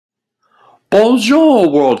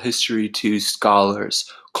Bonjour, World History 2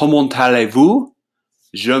 scholars. Comment allez-vous?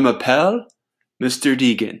 Je m'appelle Mr.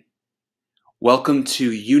 Deegan. Welcome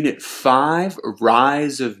to Unit 5,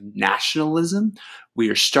 Rise of Nationalism. We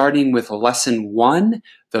are starting with Lesson 1,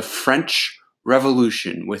 the French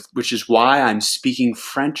Revolution, which is why I'm speaking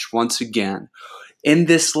French once again. In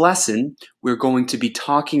this lesson, we're going to be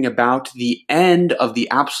talking about the end of the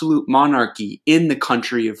absolute monarchy in the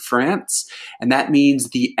country of France, and that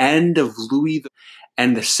means the end of Louis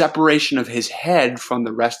and the separation of his head from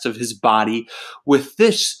the rest of his body with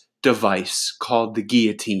this device called the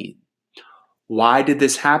guillotine. Why did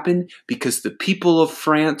this happen? Because the people of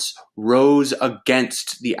France rose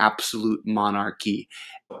against the absolute monarchy.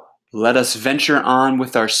 Let us venture on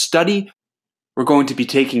with our study. We're going to be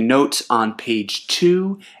taking notes on page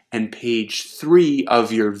 2 and page 3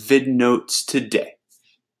 of your VidNotes today.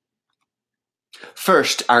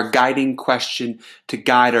 First, our guiding question to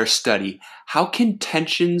guide our study. How can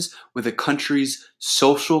tensions with a country's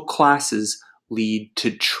social classes lead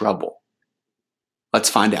to trouble? Let's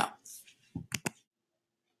find out.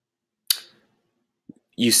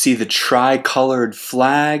 You see the tricolored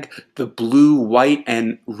flag, the blue, white,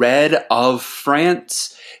 and red of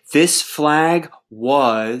France. This flag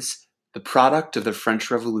was the product of the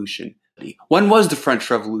French Revolution. When was the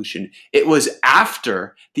French Revolution? It was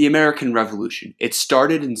after the American Revolution. It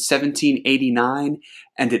started in 1789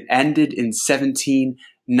 and it ended in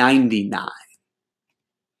 1799.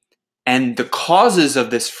 And the causes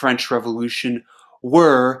of this French Revolution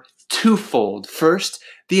were twofold. First,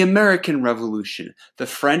 the American Revolution. The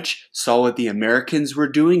French saw what the Americans were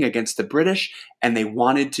doing against the British, and they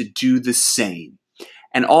wanted to do the same.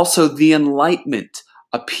 And also the Enlightenment,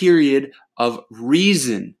 a period of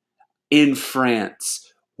reason in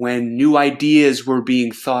France when new ideas were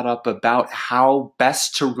being thought up about how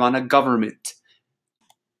best to run a government.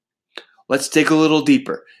 Let's dig a little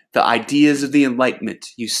deeper. The ideas of the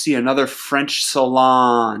Enlightenment. You see another French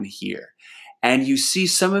salon here. And you see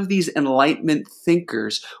some of these Enlightenment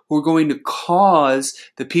thinkers who are going to cause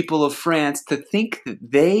the people of France to think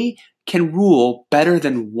that they can rule better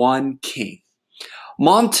than one king.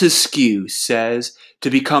 Montesquieu says,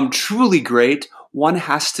 to become truly great, one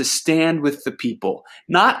has to stand with the people,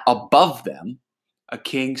 not above them. A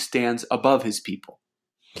king stands above his people.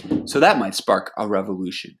 So that might spark a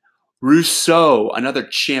revolution. Rousseau, another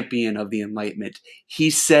champion of the Enlightenment, he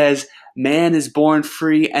says, man is born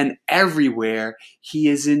free and everywhere he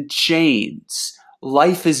is in chains.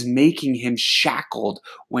 Life is making him shackled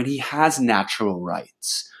when he has natural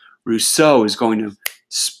rights. Rousseau is going to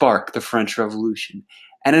spark the French Revolution.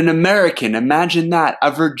 And an American, imagine that, a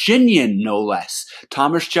Virginian no less,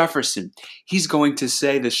 Thomas Jefferson, he's going to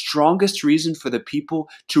say the strongest reason for the people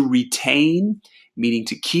to retain, meaning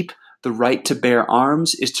to keep the right to bear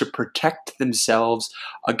arms, is to protect themselves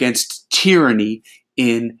against tyranny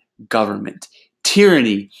in government.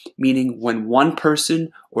 Tyranny, meaning when one person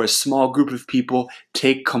or a small group of people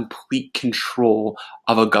take complete control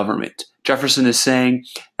of a government. Jefferson is saying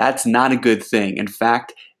that's not a good thing. In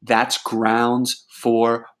fact, that's grounds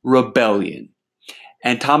for rebellion.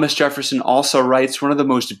 And Thomas Jefferson also writes one of the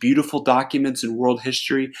most beautiful documents in world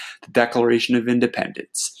history, the Declaration of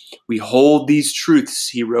Independence. We hold these truths,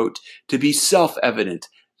 he wrote, to be self-evident,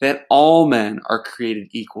 that all men are created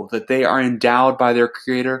equal, that they are endowed by their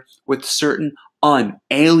Creator with certain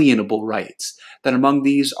unalienable rights, that among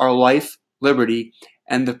these are life, liberty,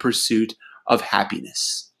 and the pursuit of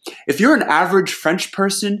happiness. If you're an average French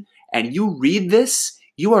person and you read this,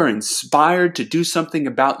 you are inspired to do something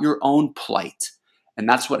about your own plight. And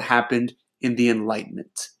that's what happened in the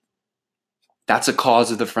Enlightenment. That's a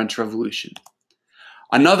cause of the French Revolution.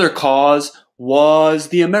 Another cause was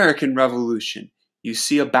the American Revolution. You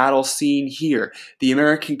see a battle scene here. The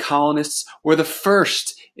American colonists were the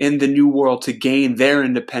first in the New World to gain their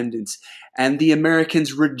independence, and the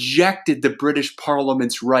Americans rejected the British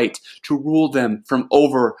Parliament's right to rule them from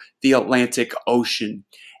over the Atlantic Ocean.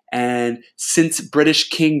 And since British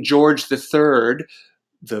King George III,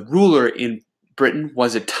 the ruler in Britain,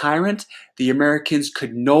 was a tyrant, the Americans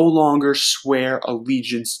could no longer swear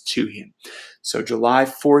allegiance to him. So July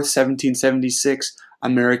 4th, 1776,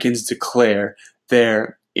 Americans declare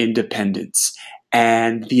their independence.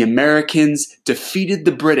 And the Americans defeated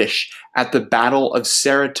the British at the Battle of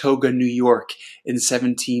Saratoga, New York in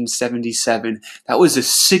 1777. That was a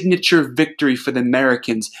signature victory for the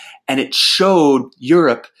Americans, and it showed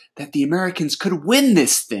Europe that the Americans could win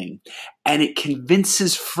this thing. And it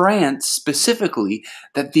convinces France specifically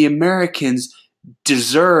that the Americans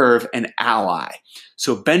deserve an ally.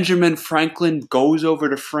 So Benjamin Franklin goes over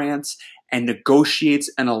to France and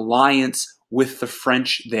negotiates an alliance with the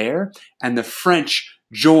French there, and the French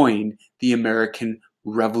join the American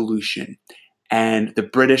Revolution. And the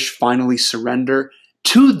British finally surrender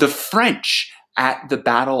to the French at the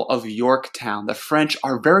Battle of Yorktown. The French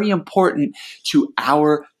are very important to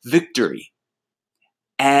our victory.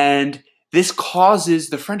 And this causes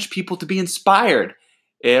the French people to be inspired.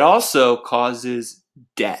 It also causes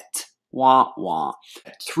debt. Wah, wah.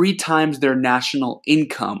 3 times their national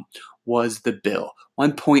income was the bill.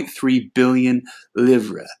 1.3 billion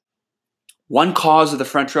livres. One cause of the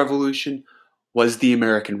French Revolution was the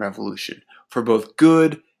American Revolution, for both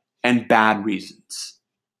good and bad reasons.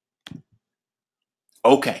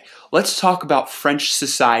 Okay, let's talk about French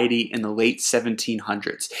society in the late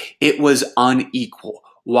 1700s. It was unequal.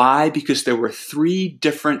 Why? Because there were 3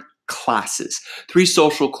 different classes, 3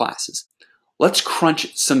 social classes. Let's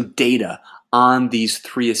crunch some data on these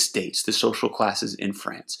 3 estates, the social classes in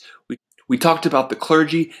France. We talked about the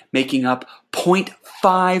clergy making up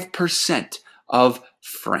 0.5% of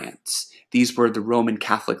France. These were the Roman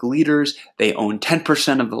Catholic leaders. They owned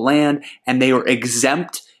 10% of the land, and they were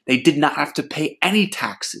exempt. They did not have to pay any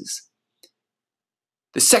taxes.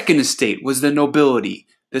 The second estate was the nobility.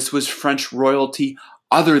 This was French royalty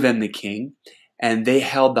other than the king, and they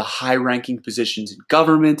held the high-ranking positions in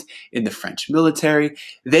government, in the French military.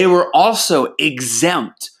 They were also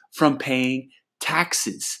exempt from paying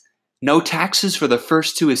taxes. No taxes for the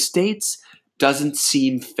first 2 estates doesn't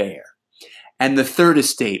seem fair. And the third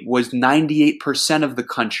estate was 98% of the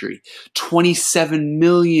country, 27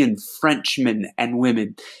 million Frenchmen and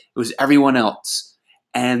women. It was everyone else.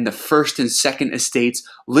 And the first and second estates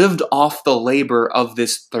lived off the labor of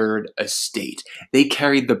this third estate. They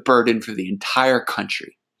carried the burden for the entire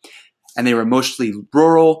country. And they were mostly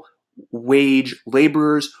rural, wage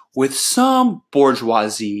laborers with some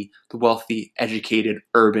bourgeoisie, the wealthy, educated,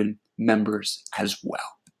 urban members as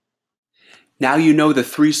well. Now you know the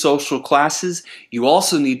 3 social classes. You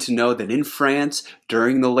also need to know that in France,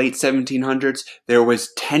 during the late 1700s, there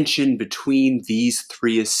was tension between these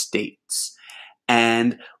 3 estates.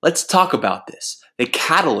 And let's talk about this. The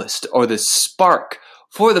catalyst or the spark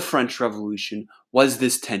for the French Revolution was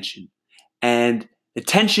this tension. And the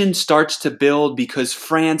tension starts to build because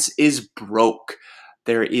France is broke.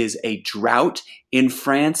 There is a drought in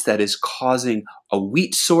France that is causing a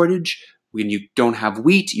wheat shortage. When you don't have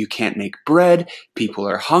wheat, you can't make bread, people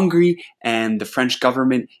are hungry, and the French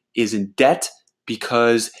government is in debt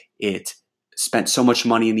because it spent so much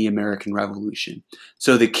money in the American Revolution.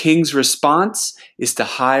 So the king's response is to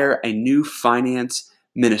hire a new finance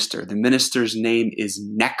minister. The minister's name is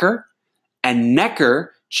Necker, and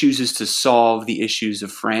Necker chooses to solve the issues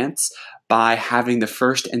of France by having the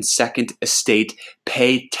first and second estate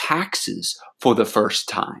pay taxes for the first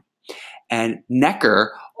time. And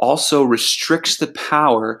Necker also restricts the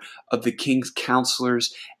power of the king's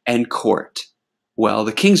counselors and court. Well,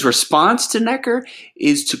 the king's response to Necker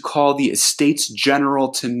is to call the Estates General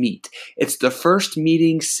to meet. It's the first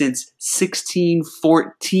meeting since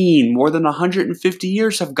 1614. More than 150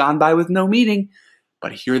 years have gone by with no meeting.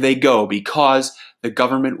 But here they go because the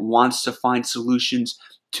government wants to find solutions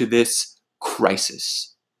to this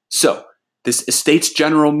crisis. So, this Estates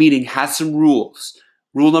General meeting has some rules.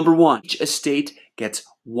 Rule number 1, each estate gets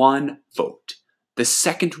 1 vote. The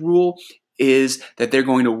second rule is that they're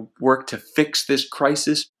going to work to fix this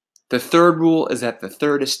crisis. The third rule is that the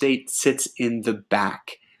third estate sits in the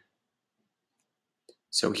back.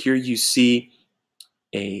 So here you see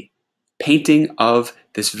a painting of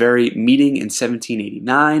this very meeting in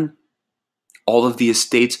 1789. All of the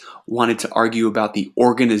estates wanted to argue about the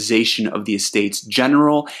organization of the Estates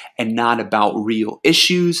General and not about real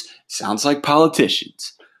issues. Sounds like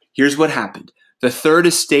politicians. Here's what happened. The third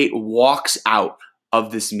estate walks out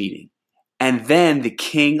of this meeting, and then the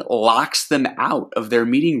king locks them out of their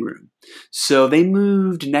meeting room. So they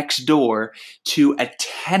moved next door to a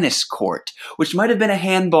tennis court, which might have been a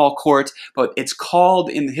handball court, but it's called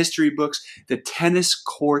in the history books the tennis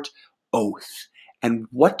court oath. And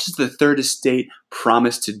what does the third estate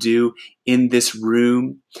promise to do in this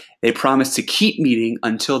room? They promise to keep meeting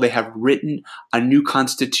until they have written a new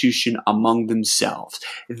constitution among themselves.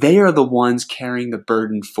 They are the ones carrying the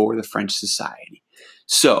burden for the French society.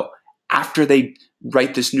 So after they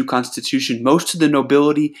write this new constitution, most of the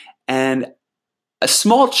nobility and a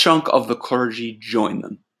small chunk of the clergy join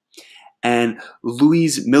them. And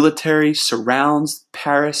Louis's military surrounds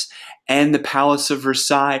Paris and the Palace of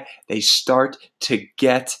Versailles. They start to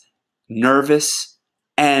get nervous.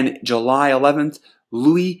 And July 11th,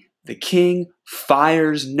 Louis, the king,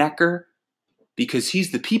 fires Necker because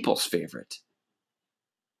he's the people's favorite.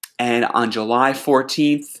 And on July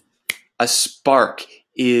 14th, a spark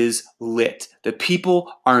is lit. The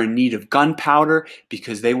people are in need of gunpowder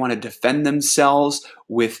because they want to defend themselves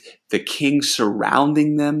with the king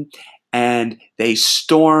surrounding them. And they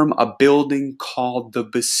storm a building called the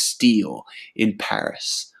Bastille in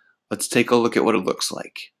Paris. Let's take a look at what it looks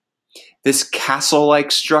like. This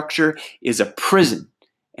castle-like structure is a prison,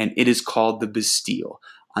 and it is called the Bastille.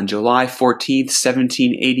 On July 14th,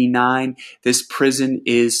 1789, this prison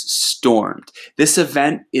is stormed. This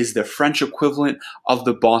event is the French equivalent of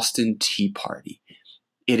the Boston Tea Party.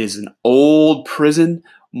 It is an old prison,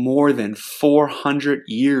 more than 400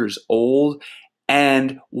 years old.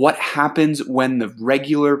 And what happens when the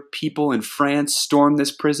regular people in France storm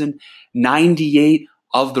this prison? 98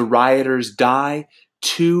 of the rioters die.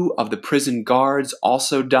 2 of the prison guards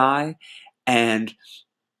also die. And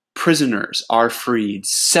prisoners are freed,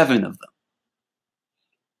 7 of them.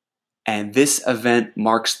 And this event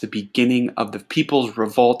marks the beginning of the people's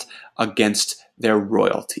revolt against their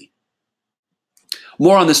royalty.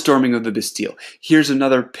 More on the storming of the Bastille. Here's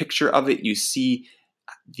another picture of it. You see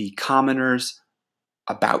the commoners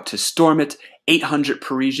about to storm it. 800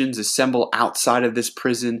 Parisians assemble outside of this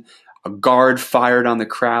prison. A guard fired on the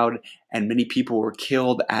crowd, and many people were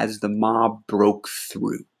killed as the mob broke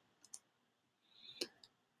through.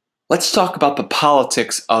 Let's talk about the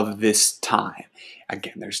politics of this time.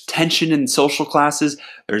 Again, there's tension in social classes.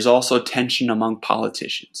 There's also tension among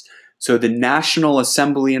politicians. So the National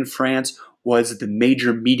Assembly in France was the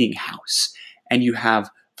major meeting house. And you have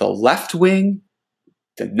the left wing,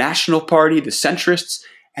 the National Party, the centrists,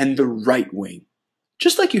 and the right wing,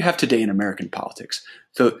 just like you have today in American politics.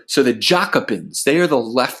 So the Jacobins, they are the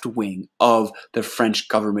left wing of the French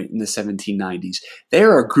government in the 1790s. They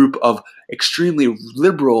are a group of extremely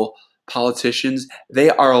liberal politicians. They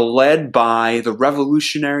are led by the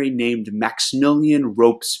revolutionary named Maximilien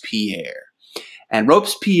Robespierre. And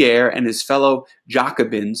Robespierre and his fellow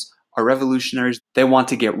Jacobins are revolutionaries. They want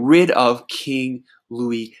to get rid of King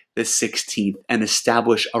Louis XVI and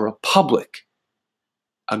establish a republic,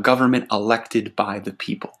 a government elected by the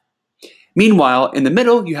people. Meanwhile, in the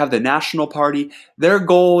middle, you have the National Party. Their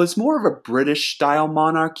goal is more of a British-style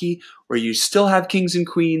monarchy where you still have kings and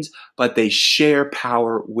queens, but they share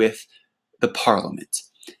power with the parliament.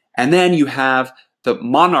 And then you have the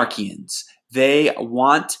monarchians. They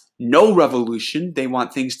want no revolution. They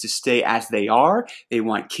want things to stay as they are. They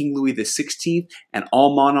want King Louis XVI and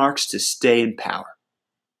all monarchs to stay in power.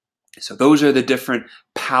 So those are the different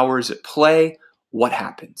powers at play. What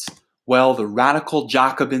happens? Well, the radical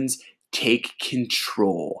Jacobins take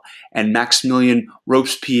control, and Maximilien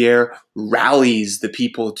Robespierre rallies the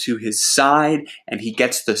people to his side, and he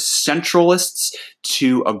gets the centralists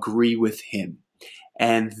to agree with him.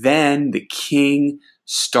 And then the king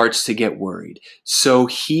starts to get worried. So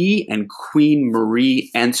he and Queen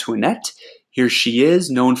Marie Antoinette, here she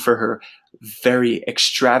is, known for her very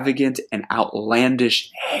extravagant and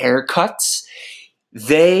outlandish haircuts,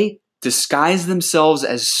 they disguise themselves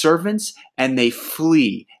as servants and they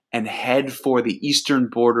flee and head for the eastern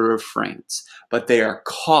border of France. But they are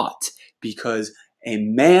caught because a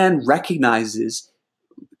man recognizes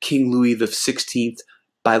King Louis XVI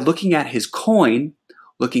by looking at his coin,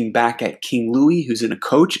 looking back at King Louis, who's in a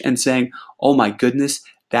coach, and saying, "Oh my goodness,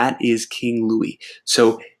 that is King Louis."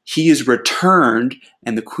 So he is returned,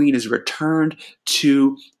 and the queen is returned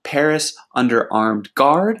to Paris under armed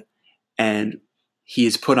guard, and he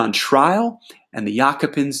is put on trial, and the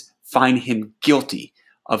Jacobins find him guilty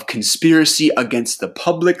of conspiracy against the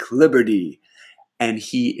public liberty, and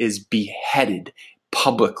he is beheaded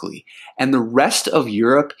publicly. And the rest of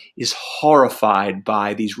Europe is horrified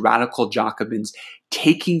by these radical Jacobins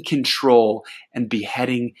taking control and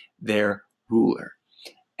beheading their ruler.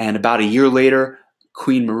 And about a year later,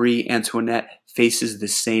 Queen Marie Antoinette faces the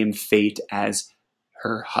same fate as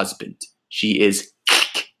her husband. She is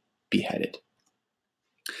beheaded.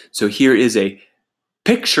 So here is a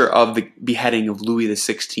picture of the beheading of Louis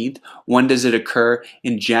XVI. When does it occur?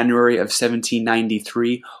 In January of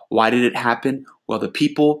 1793. Why did it happen? Well, the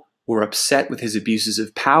people were upset with his abuses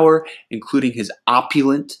of power, including his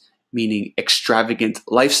opulent, meaning extravagant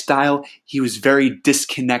lifestyle. He was very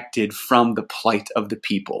disconnected from the plight of the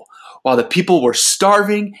people. While the people were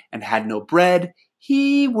starving and had no bread,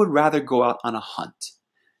 he would rather go out on a hunt.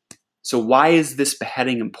 So why is this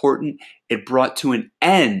beheading important? It brought to an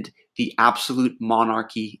end the absolute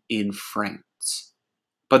monarchy in France.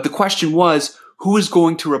 But the question was, who is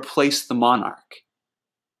going to replace the monarch?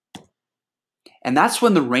 And that's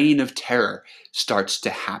when the reign of terror starts to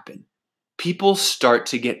happen. People start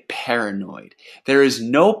to get paranoid. There is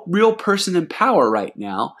no real person in power right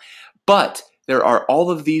now, but there are all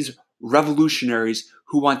of these revolutionaries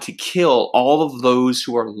who want to kill all of those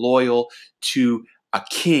who are loyal to a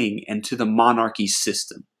king and to the monarchy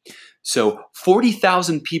system. So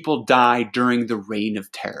 40,000 people died during the Reign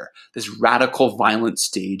of Terror, this radical violent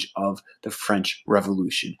stage of the French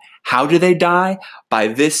Revolution. How do they die? By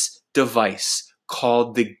this device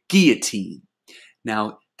called the guillotine.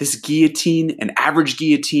 Now, this guillotine, an average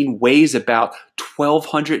guillotine, weighs about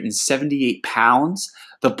 1,278 pounds.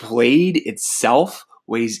 The blade itself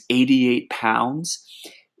weighs 88 pounds.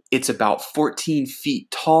 It's about 14 feet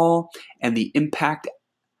tall, and the impact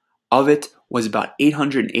of it was about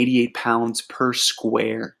 888 pounds per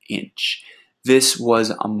square inch. This was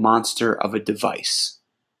a monster of a device.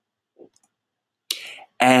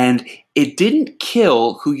 And it didn't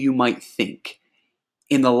kill who you might think.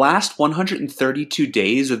 In the last 132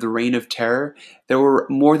 days of the Reign of Terror, there were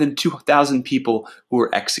more than 2,000 people who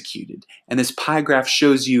were executed. And this pie graph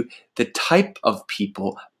shows you the type of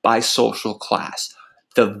people by social class.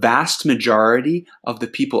 The vast majority of the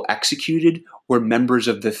people executed were members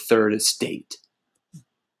of the Third Estate.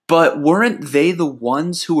 But weren't they the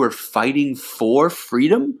ones who were fighting for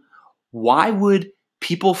freedom? Why would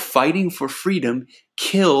people fighting for freedom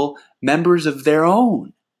kill members of their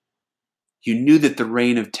own? You knew that the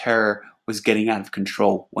Reign of Terror was getting out of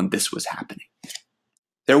control when this was happening.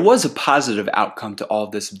 There was a positive outcome to all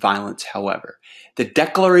this violence, however. The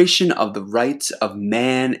Declaration of the Rights of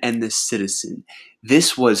Man and the Citizen.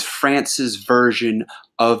 This was France's version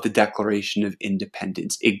of the Declaration of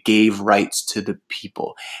Independence. It gave rights to the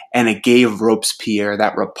people, and it gave Robespierre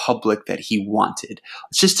that republic that he wanted.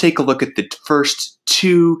 Let's just take a look at the first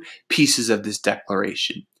two pieces of this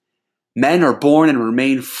declaration. Men are born and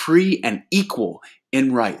remain free and equal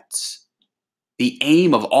in rights. The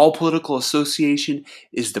aim of all political association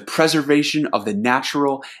is the preservation of the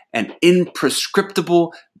natural and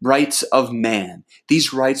imprescriptible rights of man.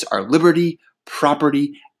 These rights are liberty,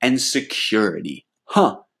 property, and security.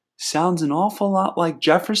 Sounds an awful lot like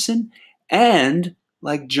Jefferson and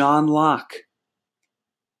like John Locke.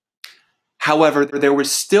 However, there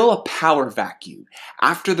was still a power vacuum.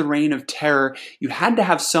 After the Reign of Terror, you had to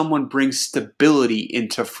have someone bring stability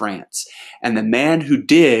into France. And the man who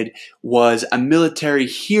did was a military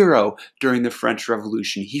hero during the French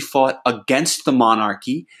Revolution. He fought against the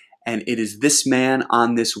monarchy, and it is this man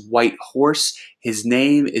on this white horse. His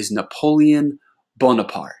name is Napoleon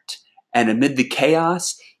Bonaparte. And amid the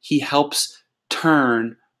chaos, he helps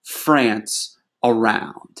turn France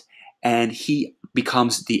around. And he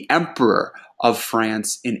becomes the Emperor of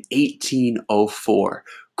France in 1804,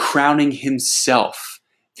 crowning himself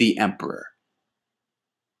the Emperor.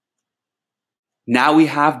 Now we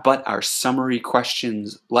have but our summary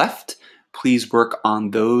questions left. Please work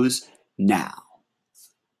on those now.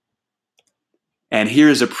 And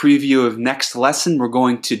here's a preview of next lesson. We're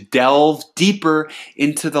going to delve deeper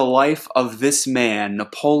into the life of this man,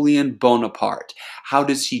 Napoleon Bonaparte. How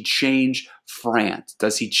does he change France?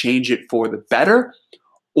 Does he change it for the better?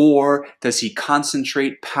 Or does he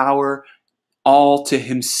concentrate power all to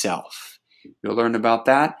himself? You'll learn about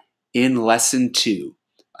that in lesson 2.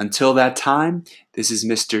 Until that time, this is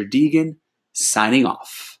Mr. Deegan signing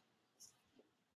off.